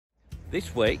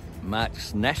This week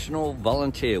marks National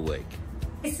Volunteer Week.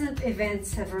 Recent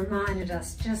events have reminded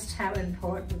us just how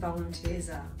important volunteers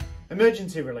are.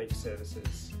 Emergency relief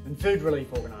services and food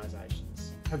relief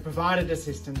organisations have provided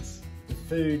assistance with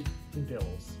food and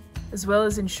bills, as well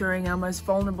as ensuring our most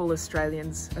vulnerable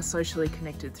Australians are socially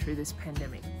connected through this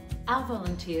pandemic. Our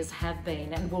volunteers have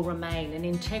been and will remain an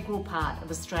integral part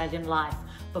of Australian life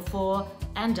before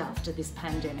and after this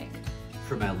pandemic.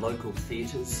 From our local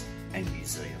theatres and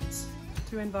museums,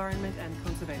 to environment and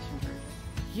conservation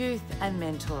groups, youth and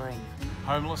mentoring,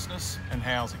 homelessness and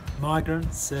housing,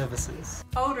 migrant services,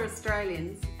 older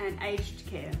Australians and aged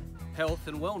care, health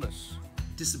and wellness,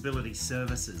 disability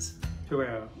services, to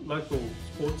our local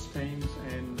sports teams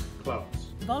and clubs.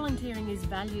 Volunteering is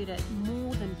valued at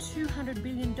more than $200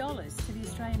 billion to the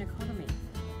Australian economy.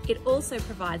 It also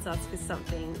provides us with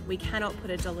something we cannot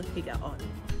put a dollar figure on.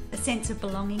 A sense of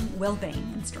belonging,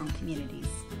 well-being and strong communities.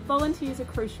 Volunteers are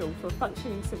crucial for a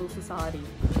functioning civil society.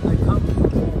 They come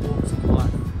from all walks of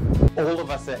life. All of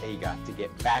us are eager to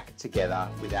get back together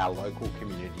with our local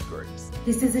community groups.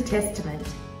 This is a testament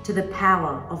to the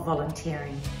power of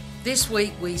volunteering. This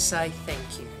week we say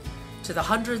thank you to the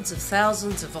hundreds of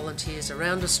thousands of volunteers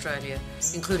around Australia,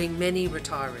 including many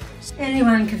retirees.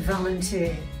 Anyone can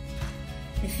volunteer.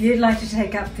 If you'd like to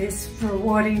take up this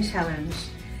rewarding challenge,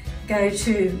 go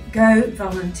to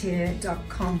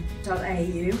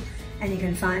govolunteer.com.au and you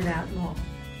can find out more.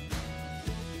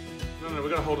 No, we're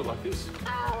going to hold it like this.